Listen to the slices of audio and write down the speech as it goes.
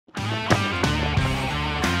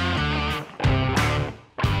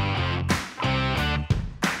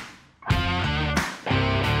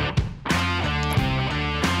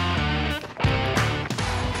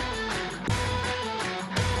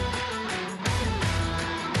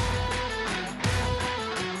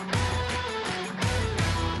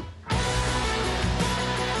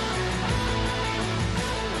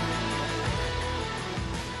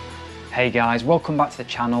Hey guys, welcome back to the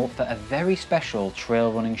channel for a very special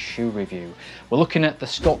trail running shoe review. We're looking at the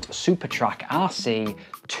Scott Supertrac RC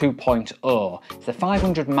 2.0. It's a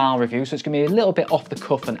 500-mile review, so it's going to be a little bit off the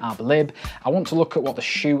cuff and ad lib. I want to look at what the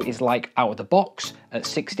shoe is like out of the box at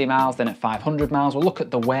 60 miles, then at 500 miles. We'll look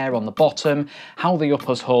at the wear on the bottom, how the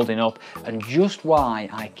upper's holding up, and just why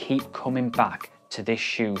I keep coming back to this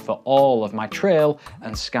shoe for all of my trail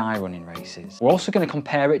and sky running races. We're also going to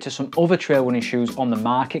compare it to some other trail running shoes on the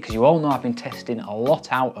market, because you all know I've been testing a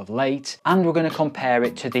lot out of late, and we're going to compare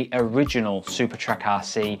it to the original Supertrac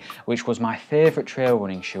RC, which was my favourite trail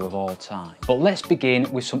running shoe of all time. But let's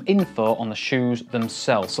begin with some info on the shoes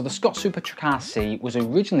themselves. So the Scott Supertrac RC was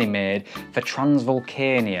originally made for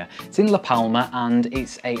Transvolcania. It's in La Palma and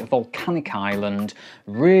it's a volcanic island,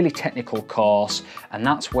 really technical course, and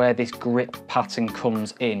that's where this grip pattern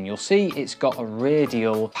comes in. You'll see it's got a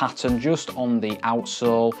radial pattern just on the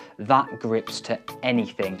outsole that grips to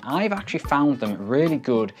anything. I've actually found them really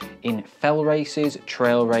good in fell races,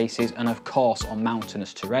 trail races, and of course on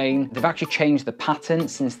mountainous terrain. They've actually changed the pattern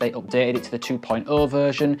since they updated it to the 2.0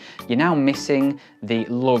 version. You're now missing the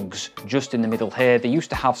lugs just in the middle here. They used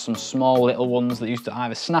to have some small little ones that used to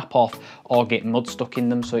either snap off or get mud stuck in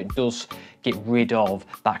them, so it does get rid of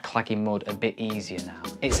that claggy mud a bit easier now.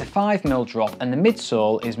 It's a 5mm drop and the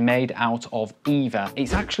midsole is made out of EVA.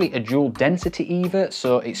 It's actually a dual density EVA,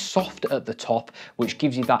 so it's soft at the top, which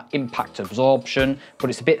gives you that impact absorption, but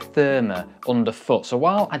it's a bit firmer underfoot. So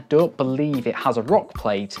while I don't believe it has a rock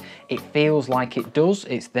plate, it feels like it does.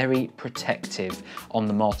 It's very protective on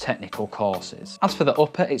the more technical courses. As for the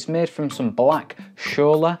upper, it's made from some black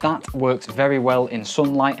Shola. That works very well in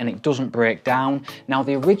sunlight and it doesn't break down. Now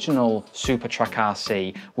the original Supertrac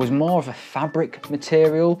RC was more of a fabric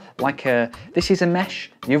material, this is a mesh,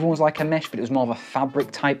 the other one's like a mesh, but it was more of a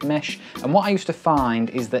fabric type mesh. And what I used to find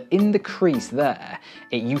is that in the crease there,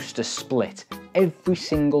 it used to split every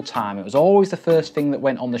single time. It was always the first thing that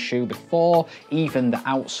went on the shoe before even the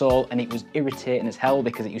outsole, and it was irritating as hell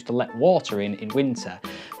because it used to let water in winter.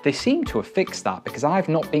 They seem to have fixed that because I've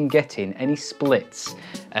not been getting any splits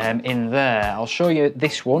in there. I'll show you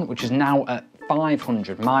this one, which is now at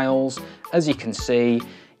 500 miles. As you can see,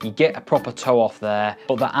 you get a proper toe off there,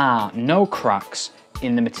 but there are no cracks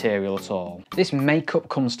in the material at all. This makeup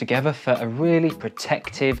comes together for a really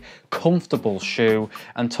protective, comfortable shoe.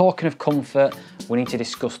 And talking of comfort, we need to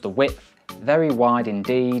discuss the width. Very wide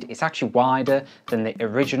indeed. It's actually wider than the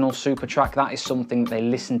original Supertrac. That is something they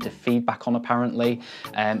listened to feedback on apparently,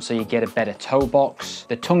 so you get a better toe box.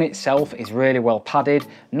 The tongue itself is really well padded,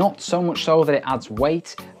 not so much so that it adds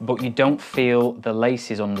weight, but you don't feel the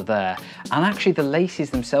laces under there. And actually the laces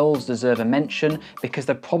themselves deserve a mention because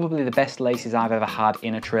they're probably the best laces I've ever had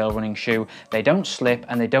in a trail running shoe. They don't slip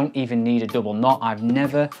and they don't even need a double knot. I've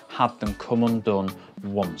never had them come undone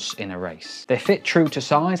once in a race. They fit true to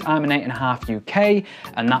size. I'm an 8.5 UK,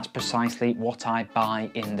 and that's precisely what I buy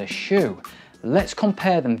in the shoe. Let's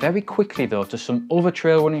compare them very quickly though to some other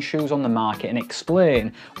trail running shoes on the market and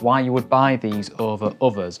explain why you would buy these over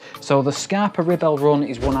others. So the Scarpa Rebel Run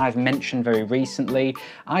is one I've mentioned very recently.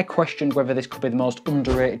 I questioned whether this could be the most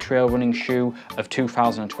underrated trail running shoe of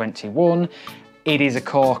 2021. It is a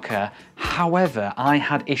corker. However, I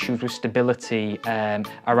had issues with stability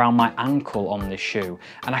around my ankle on this shoe,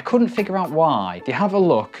 and I couldn't figure out why. If you have a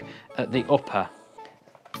look at the upper,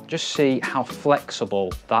 just see how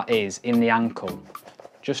flexible that is in the ankle.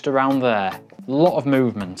 Just around there, a lot of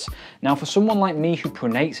movement. Now for someone like me who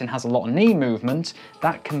pronates and has a lot of knee movement,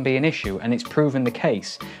 that can be an issue, and it's proven the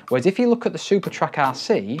case. Whereas if you look at the Supertrac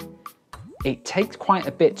RC, it takes quite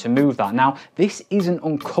a bit to move that. Now this isn't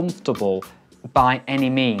uncomfortable by any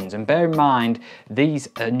means, and bear in mind these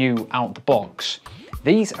are new out the box.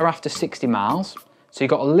 These are after 60 miles, so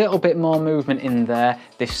you've got a little bit more movement in there.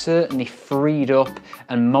 They've certainly freed up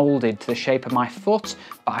and moulded to the shape of my foot,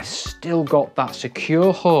 but I still got that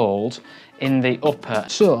secure hold in the upper.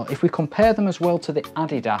 So if we compare them as well to the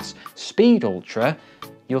Adidas Speed Ultra,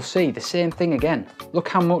 you'll see the same thing again. Look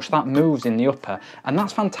how much that moves in the upper, and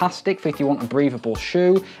that's fantastic for if you want a breathable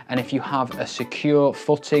shoe and if you have a secure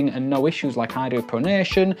footing and no issues like I do with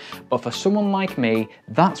pronation. But for someone like me,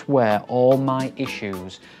 that's where all my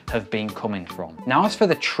issues have been coming from. Now as for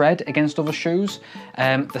the tread against other shoes,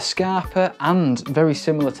 the Scarpa, and very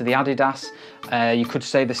similar to the Adidas, you could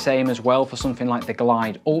say the same as well for something like the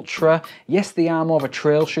Glide Ultra. Yes, they are more of a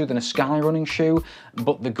trail shoe than a sky running shoe,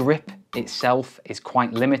 but the grip itself is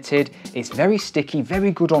quite limited. It's very sticky,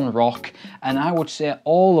 very good on rock, and I would say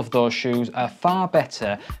all of those shoes are far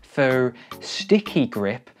better for sticky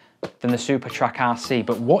grip than the Supertrac RC.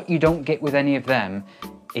 But what you don't get with any of them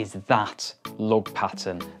is that lug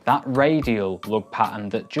pattern, that radial lug pattern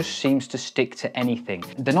that just seems to stick to anything.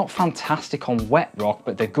 They're not fantastic on wet rock,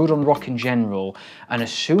 but they're good on rock in general, and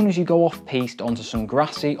as soon as you go off-piste onto some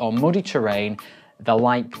grassy or muddy terrain, they're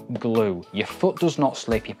like glue. Your foot does not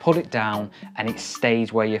slip, you put it down and it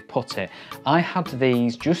stays where you've put it. I had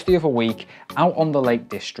these just the other week out on the Lake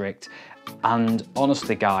District, and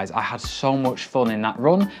honestly guys, I had so much fun in that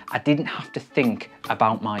run. I didn't have to think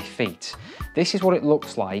about my feet. This is what it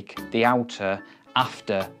looks like, the outer,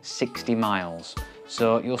 after 60 miles.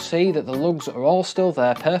 So you'll see that the lugs are all still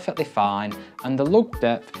there, perfectly fine, and the lug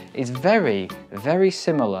depth is very, very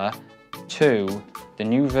similar to the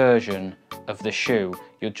new version of the shoe.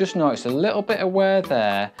 You'll just notice a little bit of wear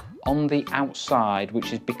there on the outside,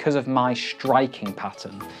 which is because of my striking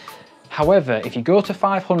pattern. However, if you go to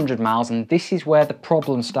 500 miles, and this is where the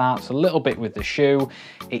problem starts a little bit with the shoe,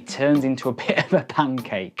 it turns into a bit of a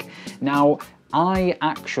pancake. Now, I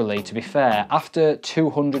actually, to be fair, after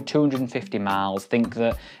 200, 250 miles, think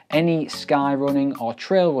that any sky running or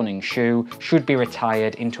trail running shoe should be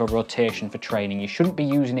retired into a rotation for training. You shouldn't be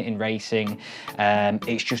using it in racing.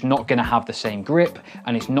 It's just not going to have the same grip,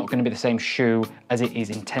 and it's not going to be the same shoe as it is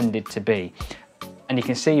intended to be. And you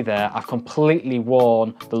can see there, I've completely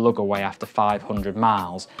worn the lug away after 500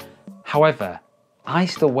 miles. However, I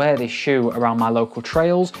still wear this shoe around my local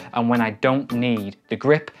trails and when I don't need the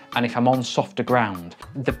grip and if I'm on softer ground.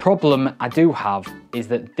 The problem I do have is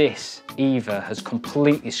that this Eva has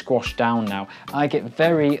completely squashed down now. I get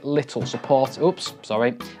very little support,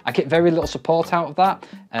 I get very little support out of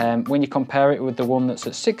that. When you compare it with the one that's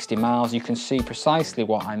at 60 miles, you can see precisely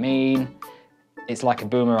what I mean. It's like a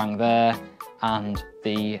boomerang there, and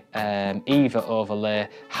the Eva overlay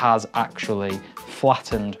has actually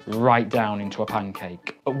flattened right down into a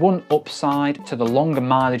pancake. But one upside to the longer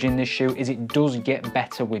mileage in this shoe is it does get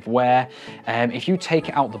better with wear. If you take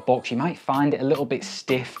it out the box, you might find it a little bit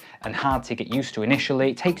stiff and hard to get used to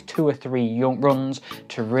initially. It takes 2 or 3 runs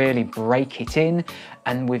to really break it in,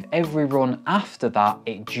 and with every run after that,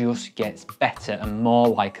 it just gets better and more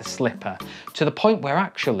like a slipper, to the point where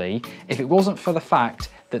actually, if it wasn't for the fact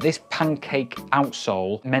that this pancake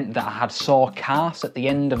outsole meant that I had sore calves at the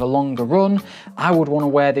end of a longer run, I would want to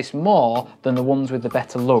wear this more than the ones with the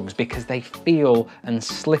better lugs because they feel and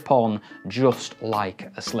slip on just like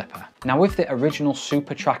a slipper. Now with the original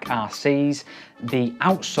Supertrac RCs, the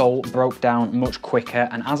outsole broke down much quicker,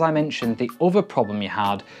 and as I mentioned, the other problem you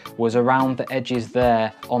had was around the edges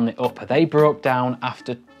there on the upper. They broke down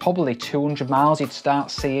after probably 200 miles. You'd start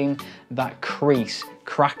seeing that crease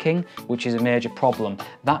cracking, which is a major problem.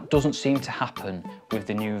 That doesn't seem to happen with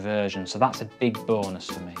the new version, so that's a big bonus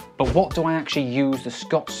for me. But what do I actually use the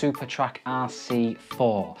Scott Supertrac RC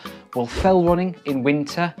for? Well, fell running in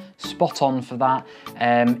winter, spot on for that.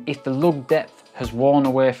 If the lug depth has worn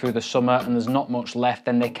away through the summer and there's not much left,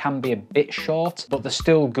 then they can be a bit short, but they're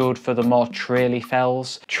still good for the more traily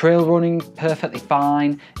fells. Trail running, perfectly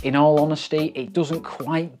fine. In all honesty, it doesn't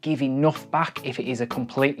quite give enough back if it is a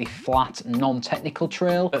completely flat, non-technical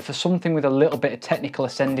trail, but for something with a little bit of technical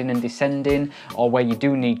ascending and descending, or where you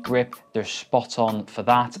do need grip, they're spot on for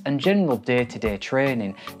that. And general day-to-day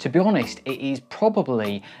training, to be honest, it is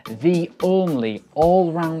probably the only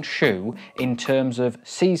all-round shoe in terms of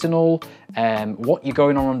seasonal, what you're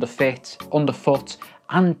going on underfoot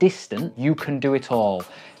and distant. You can do it all.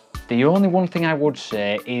 The only one thing I would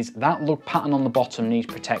say is that lug pattern on the bottom needs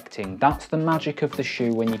protecting. That's the magic of the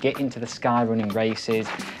shoe when you get into the sky running races,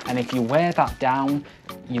 and if you wear that down,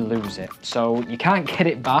 you lose it. So you can't get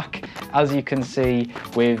it back, as you can see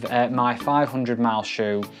with my 500 mile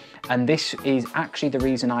shoe. And this is actually the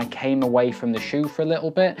reason I came away from the shoe for a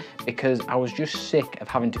little bit, because I was just sick of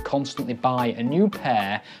having to constantly buy a new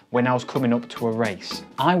pair when I was coming up to a race.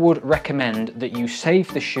 I would recommend that you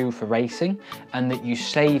save the shoe for racing and that you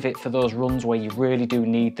save it for those runs where you really do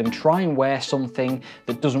need them. Try and wear something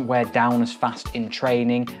that doesn't wear down as fast in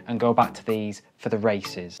training and go back to these for the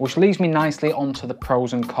races. Which leads me nicely onto the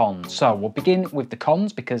pros and cons. So we'll begin with the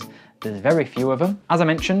cons because there's very few of them. As I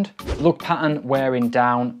mentioned, lug pattern wearing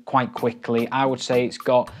down quite quickly. I would say it's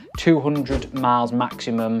got 200 miles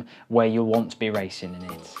maximum where you'll want to be racing in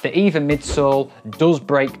it. The Eva midsole does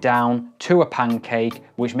break down to a pancake,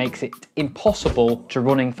 which makes it impossible to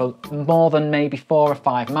running for more than maybe 4 or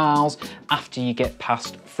 5 miles after you get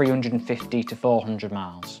past 350 to 400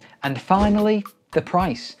 miles. And finally, the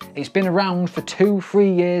price. It's been around for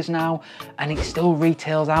 2-3 years now and it still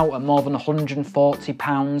retails out at more than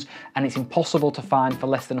 £140 and it's impossible to find for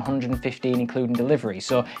less than 115 including delivery.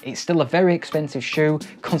 So it's still a very expensive shoe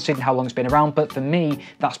considering how long it's been around, but for me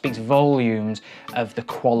that speaks volumes of the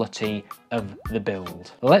quality of the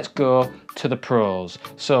build. Let's go to the pros.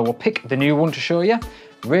 So we'll pick the new one to show you.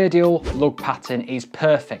 Radial lug pattern is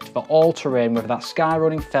perfect for all terrain, whether that's sky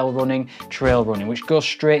running, fell running, trail running, which goes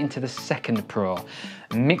straight into the second pro.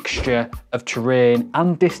 Mixture of terrain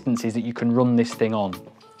and distances that you can run this thing on.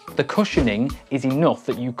 The cushioning is enough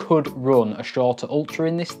that you could run a shorter ultra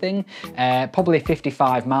in this thing. Probably a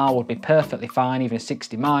 55 mile would be perfectly fine, even a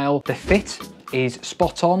 60 mile. The fit is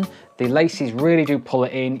spot on. The laces really do pull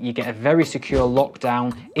it in. You get a very secure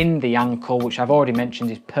lockdown in the ankle, which I've already mentioned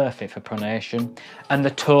is perfect for pronation. And the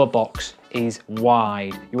toe box is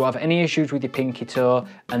wide. You won't have any issues with your pinky toe,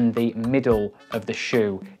 and the middle of the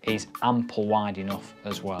shoe is ample wide enough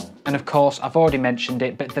as well. And of course, I've already mentioned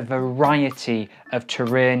it, but the variety of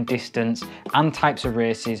terrain, distance, and types of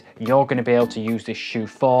races you're going to be able to use this shoe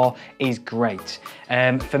for is great.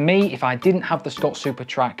 For me, if I didn't have the Scott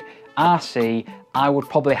Supertrac RC, I would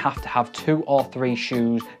probably have to have 2 or 3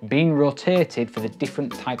 shoes being rotated for the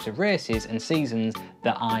different types of races and seasons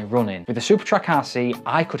that I run in. With the Supertrac RC,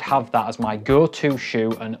 I could have that as my go-to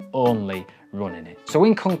shoe and only run in it. So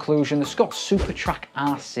in conclusion, the Scott Supertrac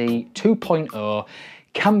RC 2.0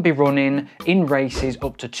 can be running in races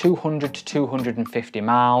up to 200 to 250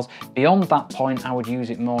 miles. Beyond that point, I would use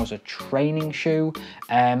it more as a training shoe,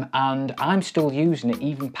 and I'm still using it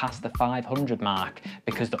even past the 500 mark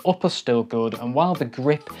because the upper's still good, and while the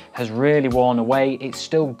grip has really worn away, it's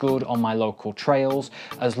still good on my local trails,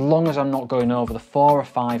 as long as I'm not going over the 4 or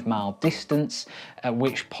 5 mile distance, at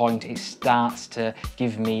which point it starts to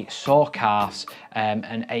give me sore calves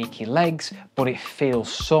and achy legs, but it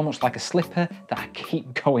feels so much like a slipper that I keep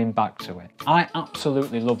going back to it. I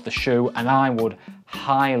absolutely love the shoe and I would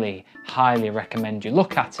highly recommend you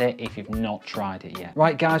look at it if you've not tried it yet.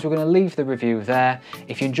 Right guys, we're going to leave the review there.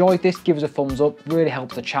 If you enjoyed this, give us a thumbs up, really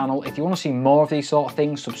helps the channel. If you want to see more of these sort of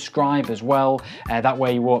things, subscribe as well, that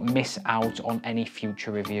way you won't miss out on any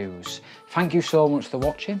future reviews. Thank you so much for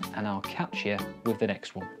watching and I'll catch you with the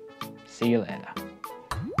next one. See you later.